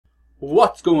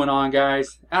What's going on,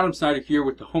 guys? Adam Snyder here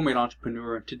with the Homemade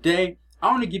Entrepreneur, and today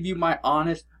I want to give you my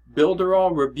honest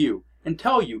Builderall review and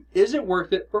tell you, is it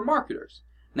worth it for marketers?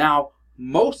 Now,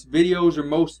 most videos or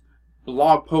most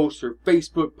blog posts or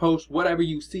Facebook posts, whatever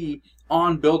you see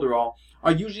on Builderall,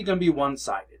 are usually going to be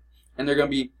one-sided, and they're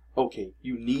going to be, okay,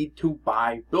 you need to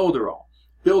buy Builderall.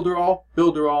 Builderall,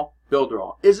 Builderall,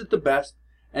 Builderall. Is it the best?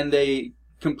 And they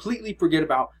completely forget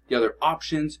about the other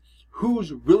options.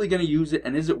 Who's really going to use it,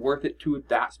 and is it worth it to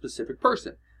that specific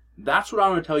person? That's what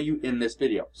I'm going to tell you in this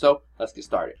video. So let's get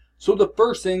started. So the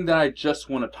first thing that I just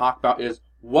want to talk about is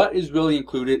what is really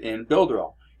included in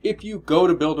Builderall. If you go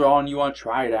to Builderall and you want to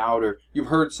try it out, or you've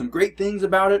heard some great things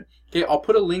about it, okay, I'll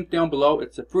put a link down below.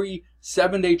 It's a free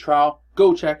 7-day trial.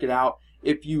 Go check it out.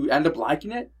 If you end up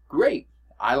liking it, great.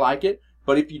 I like it.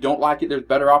 But if you don't like it, there's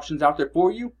better options out there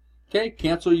for you. Okay,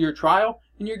 cancel your trial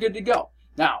and you're good to go.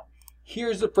 Now,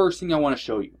 here's the first thing I want to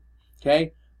show you.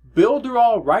 Okay,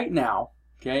 Builderall right now,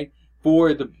 okay,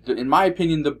 for the in my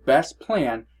opinion, the best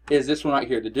plan is this one right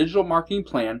here, the digital marketing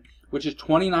plan, which is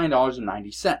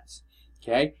 $29.90.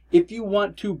 Okay, if you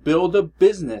want to build a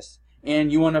business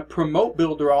and you want to promote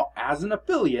Builderall as an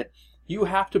affiliate, you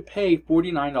have to pay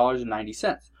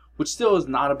 $49.90, which still is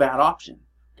not a bad option.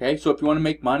 Okay, so if you want to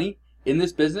make money in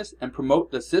this business and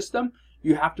promote the system,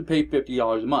 you have to pay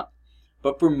 $50 a month.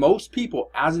 But for most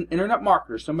people, as an internet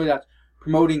marketer, somebody that's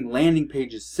promoting landing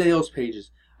pages, sales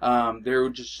pages, they're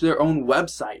just their own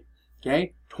website,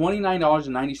 okay,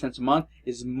 $29.90 a month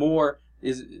is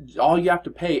all you have to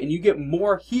pay, and you get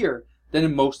more here than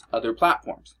in most other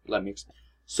platforms. Let me explain.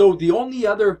 So the only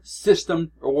other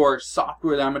system or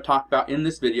software that I'm going to talk about in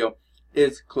this video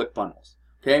is Clickfunnels.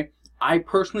 Okay, I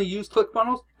personally use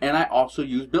Clickfunnels, and I also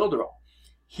use Builderall.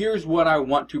 Here's what I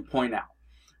want to point out.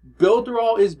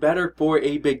 Builderall is better for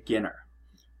a beginner.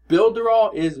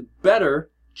 Builderall is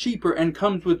better, cheaper, and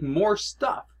comes with more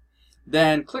stuff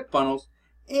than Clickfunnels.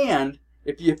 And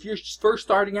if you're first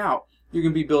starting out, you're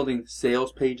going to be building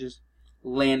sales pages,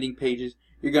 landing pages.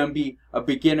 You're going to be a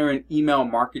beginner in email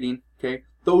marketing. Okay,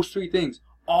 those three things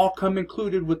all come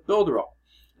included with Builderall.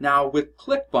 Now with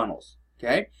Clickfunnels,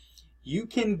 okay, you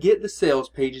can get the sales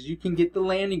pages, you can get the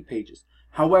landing pages.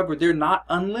 However, they're not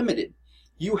unlimited.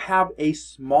 You have a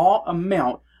small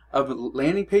amount of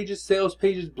landing pages, sales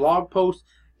pages, blog posts,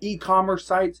 e-commerce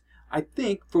sites. I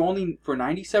think for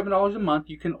 $97 a month,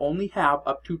 you can only have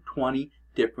up to 20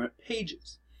 different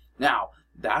pages. Now,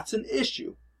 that's an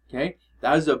issue, okay?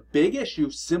 That is a big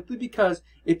issue simply because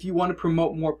if you want to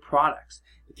promote more products,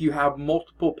 if you have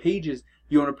multiple pages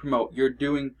you want to promote, you're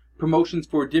doing promotions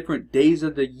for different days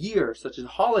of the year, such as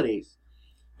holidays,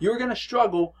 you're going to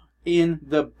struggle in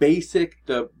the basic,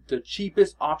 the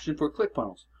cheapest option for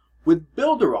Clickfunnels. With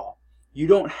Builderall, you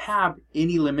don't have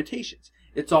any limitations.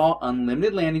 It's all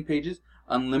unlimited landing pages,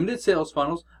 unlimited sales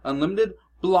funnels, unlimited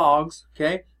blogs,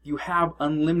 okay? You have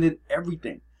unlimited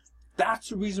everything. That's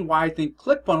the reason why I think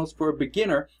Clickfunnels for a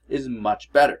beginner is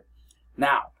much better.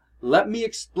 Now, let me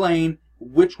explain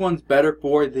which one's better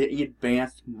for the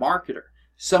advanced marketer.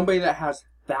 Somebody that has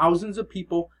thousands of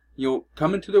people,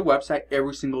 coming to their website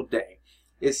every single day,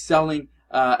 is selling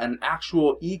an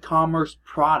actual e-commerce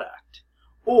product,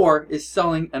 or is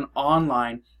selling an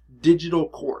online digital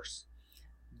course.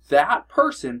 That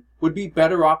person would be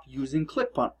better off using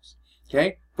Clickfunnels.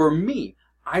 Okay? For me,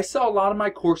 I sell a lot of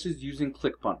my courses using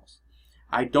Clickfunnels.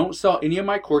 I don't sell any of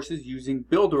my courses using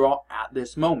Builderall at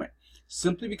this moment,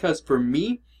 simply because for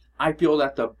me, I feel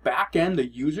that the back end, the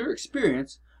user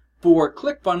experience for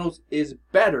Clickfunnels is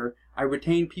better. I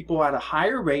retain people at a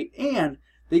higher rate, and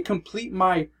they complete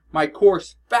my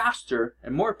course faster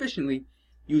and more efficiently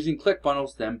using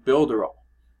Clickfunnels than Builderall.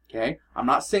 Okay, I'm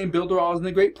not saying Builderall isn't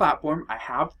a great platform. I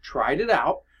have tried it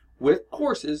out with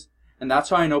courses, and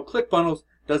that's how I know Clickfunnels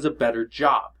does a better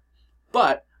job.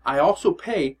 But I also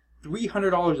pay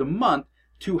 $300 a month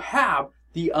to have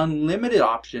the unlimited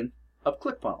option of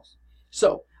Clickfunnels.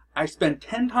 So I spend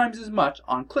 10 times as much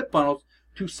on Clickfunnels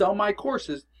to sell my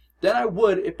courses than I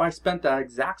would if I spent that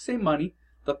exact same money,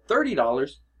 the $30,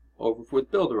 over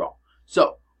with Builderall.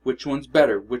 So, which one's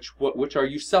better? Which are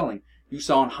you selling? You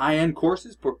selling high-end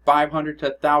courses for $500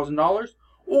 to $1,000,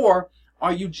 or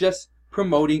are you just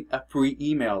promoting a free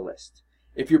email list?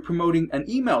 If you're promoting an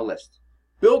email list,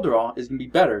 Builderall is going to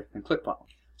be better than Clickfunnels.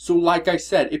 So, like I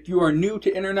said, if you are new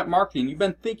to internet marketing, you've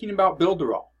been thinking about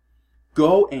Builderall,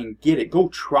 go and get it. Go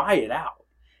try it out.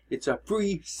 It's a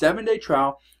free 7-day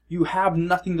trial. You have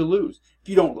nothing to lose. If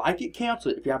you don't like it,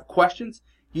 cancel it. If you have questions,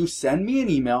 you send me an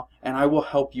email and I will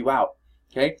help you out.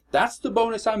 Okay? That's the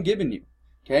bonus I'm giving you.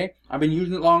 Okay? I've been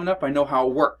using it long enough. I know how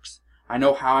it works. I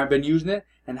know how I've been using it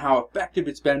and how effective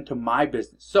it's been to my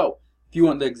business. So, If you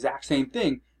want the exact same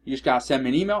thing, you just gotta send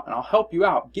me an email and I'll help you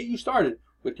out, get you started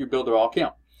with your Builderall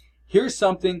account. Here's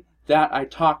something that I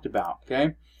talked about,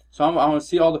 okay? So I want to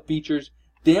see all the features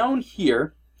down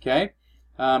here, okay?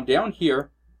 Down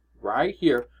here, right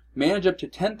here, manage up to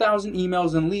 10,000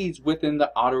 emails and leads within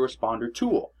the autoresponder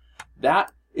tool.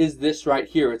 That is this right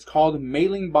here. It's called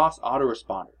Mailing Boss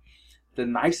Autoresponder. The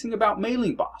nice thing about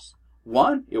Mailing Boss,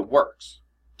 one, it works.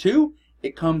 Two,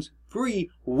 it comes free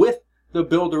with the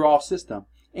Builderall system.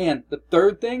 And the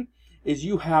third thing is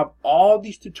you have all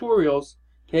these tutorials,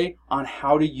 okay, on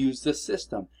how to use the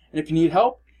system. And if you need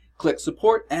help, click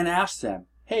support and ask them,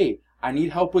 hey, I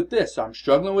need help with this. I'm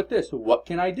struggling with this. What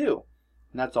can I do?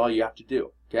 And that's all you have to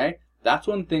do, okay? That's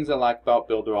one of the things I like about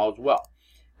Builderall as well.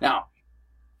 Now,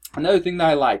 another thing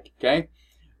that I like, okay,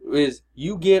 is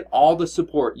you get all the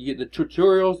support. You get the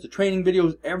tutorials, the training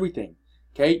videos, everything,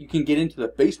 okay? You can get into the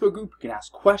Facebook group. You can ask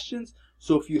questions.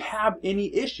 So if you have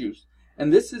any issues,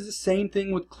 and this is the same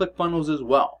thing with Clickfunnels as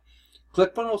well.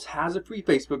 Clickfunnels has a free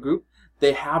Facebook group.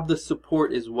 They have the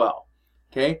support as well.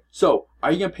 Okay, so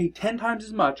are you going to pay 10 times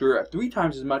as much or 3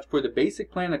 times as much for the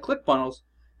basic plan of Clickfunnels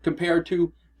compared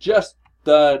to just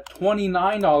the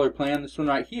 $29 plan, this one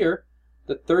right here,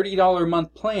 the $30 a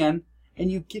month plan,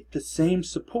 and you get the same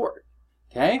support?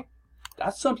 Okay,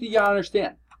 that's something you got to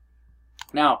understand.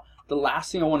 Now, the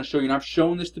last thing I want to show you, and I've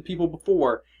shown this to people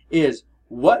before, is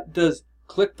what does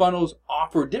Clickfunnels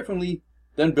offer differently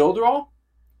than Builderall?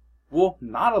 Well,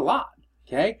 not a lot,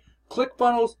 okay?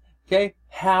 Clickfunnels, okay,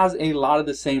 has a lot of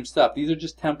the same stuff. These are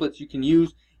just templates you can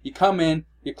use. You come in,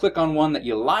 you click on one that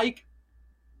you like.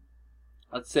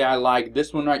 Let's say I like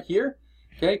this one right here.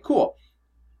 Okay, cool.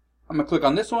 I'm going to click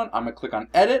on this one. I'm going to click on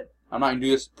edit. I'm not going to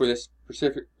do this for this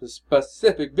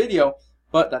specific video,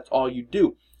 but that's all you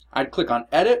do. I'd click on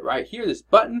edit right here, this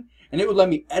button, and it would let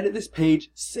me edit this page,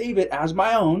 save it as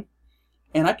my own,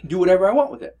 and I can do whatever I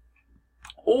want with it.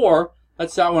 Or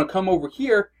let's say I want to come over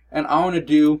here and I want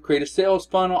to create a sales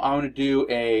funnel. I want to do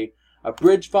a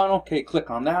bridge funnel. Okay, click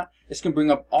on that. It's going to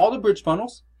bring up all the bridge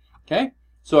funnels. Okay,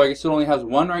 so I guess it only has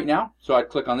one right now. So I'd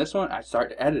click on this one. I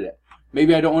start to edit it.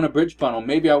 Maybe I don't want a bridge funnel.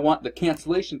 Maybe I want the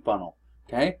cancellation funnel.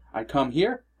 Okay, I'd come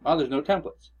here. Oh, there's no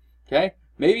templates. Okay,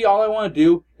 maybe all I want to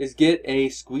do is get a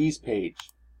squeeze page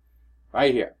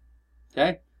right here.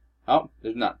 Okay, oh,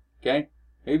 there's none. Okay,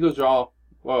 maybe those are all,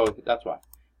 whoa, that's why.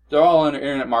 They're all under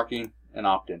internet marketing and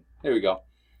opt-in. There we go.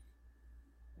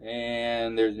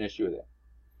 And there's an issue with it.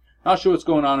 Not sure what's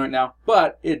going on right now,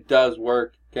 but it does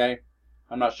work, okay?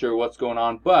 I'm not sure what's going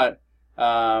on, but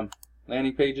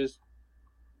landing pages,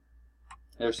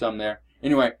 there's some there.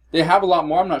 Anyway, they have a lot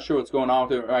more. I'm not sure what's going on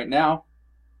with it right now.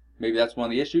 Maybe that's one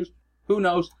of the issues. Who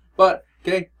knows? But,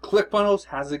 okay, Clickfunnels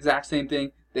has the exact same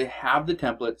thing. They have the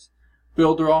templates.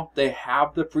 Builderall, they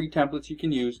have the free templates you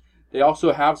can use. They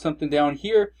also have something down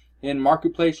here in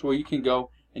Marketplace where you can go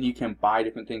and you can buy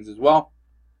different things as well.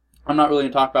 I'm not really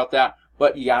going to talk about that,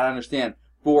 but you got to understand,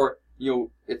 for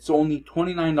it's only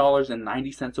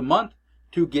 $29.90 a month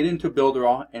to get into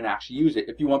Builderall and actually use it.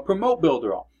 If you want to promote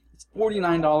Builderall, it's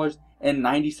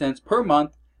 $49.90 per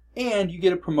month, and you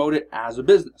get to promote it as a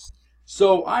business.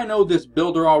 So I know this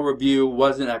Builderall review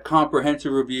wasn't a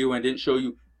comprehensive review and didn't show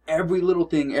you every little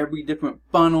thing, every different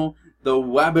funnel, the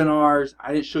webinars.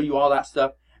 I didn't show you all that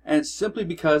stuff, and it's simply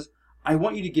because I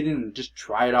want you to get in and just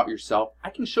try it out yourself. I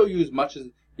can show you as much as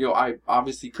I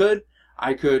obviously could.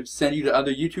 I could send you to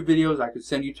other YouTube videos. I could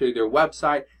send you to their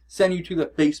website, send you to the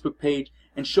Facebook page,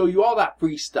 and show you all that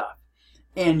free stuff.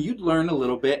 And you'd learn a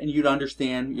little bit, and you'd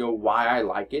understand, why I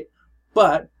like it.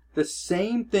 But the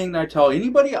same thing that I tell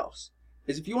anybody else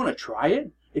is, if you want to try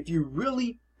it, if you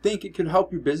really think it could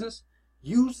help your business,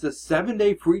 use the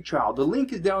 7-day free trial. The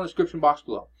link is down in the description box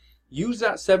below. Use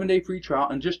that 7-day free trial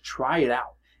and just try it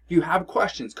out. If you have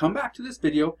questions, come back to this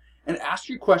video and ask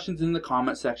your questions in the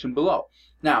comment section below.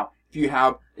 Now, if you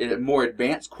have a more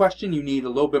advanced question, you need a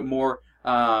little bit more,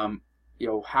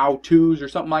 how-tos or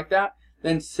something like that,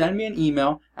 then send me an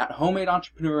email at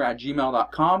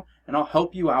homemade-entrepreneur@gmail.com and I'll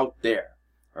help you out there.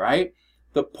 All right?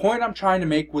 The point I'm trying to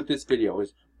make with this video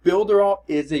is Builderall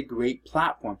is a great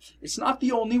platform. It's not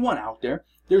the only one out there.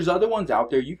 There's other ones out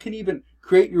there. You can even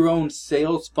create your own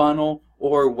sales funnel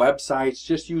or websites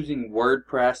just using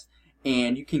WordPress,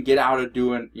 and you can get out of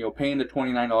doing, paying the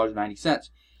 $29.90.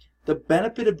 The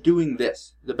benefit of doing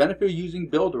this, the benefit of using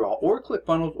Builderall or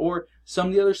Clickfunnels or some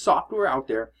of the other software out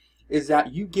there, is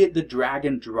that you get the drag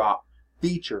and drop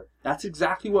feature. That's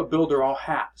exactly what Builderall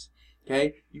has.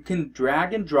 Okay, you can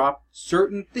drag and drop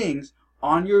certain things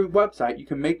on your website. You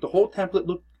can make the whole template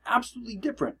look absolutely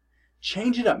different.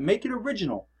 Change it up, make it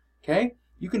original. Okay,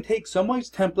 you can take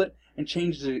somebody's template and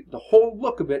change the whole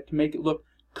look of it to make it look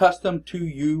custom to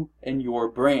you and your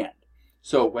brand.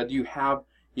 So whether you have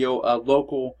a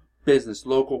local business,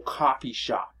 local coffee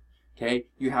shop, okay,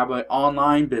 you have an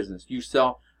online business, you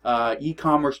sell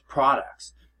e-commerce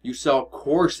products, you sell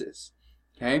courses,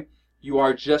 okay, you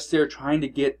are just there trying to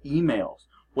get emails,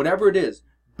 whatever it is,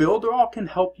 Builderall can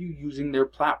help you using their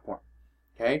platform.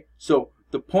 Okay, so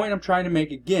the point I'm trying to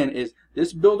make again is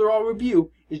this Builderall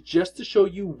review is just to show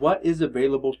you what is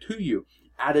available to you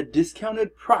at a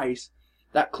discounted price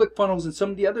that Clickfunnels and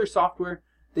some of the other software,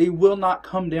 they will not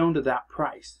come down to that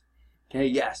price. Okay,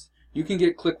 yes, you can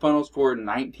get Clickfunnels for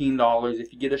 $19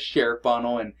 if you get a share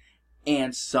funnel,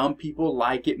 and some people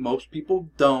like it, most people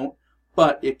don't,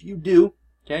 but if you do,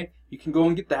 okay, you can go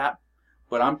and get that.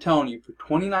 But I'm telling you, for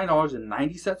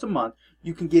 $29.90 a month,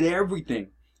 you can get everything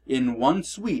in one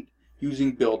suite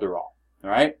using Builderall.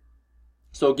 Alright?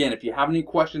 So again, if you have any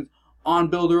questions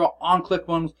on Builderall, on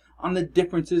Clickfunnels, on the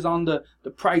differences, on the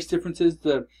price differences,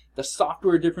 the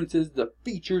software differences, the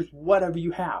features, whatever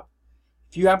you have.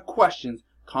 If you have questions,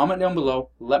 comment down below.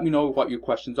 Let me know what your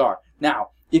questions are. Now,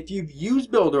 if you've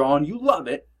used Builderall and you love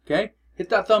it, okay, hit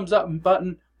that thumbs up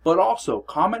button, but also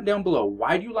comment down below,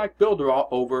 why do you like Builderall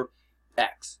over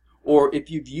X? Or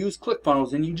if you've used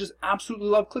Clickfunnels and you just absolutely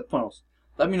love Clickfunnels,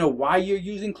 let me know why you're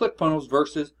using Clickfunnels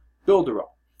versus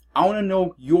Builderall. I want to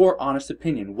know your honest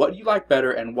opinion. What do you like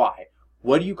better and why?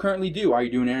 What do you currently do? Are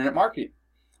you doing internet marketing?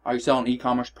 Are you selling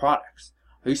e-commerce products?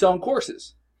 Are you selling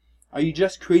courses? Are you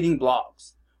just creating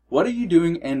blogs? What are you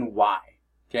doing and why?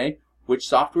 Okay? Which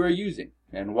software are you using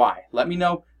and why? Let me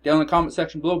know down in the comment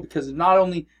section below, because it not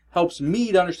only helps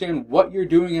me to understand what you're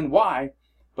doing and why,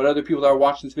 but other people that are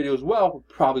watching this video as well would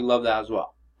probably love that as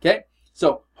well. Okay?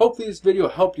 So hopefully this video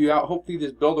helped you out. Hopefully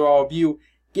this Builderall review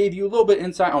gave you a little bit of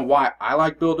insight on why I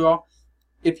like Builderall.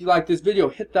 If you like this video,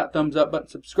 hit that thumbs up button,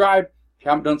 subscribe if you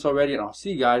haven't done so already, and I'll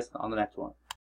see you guys on the next one.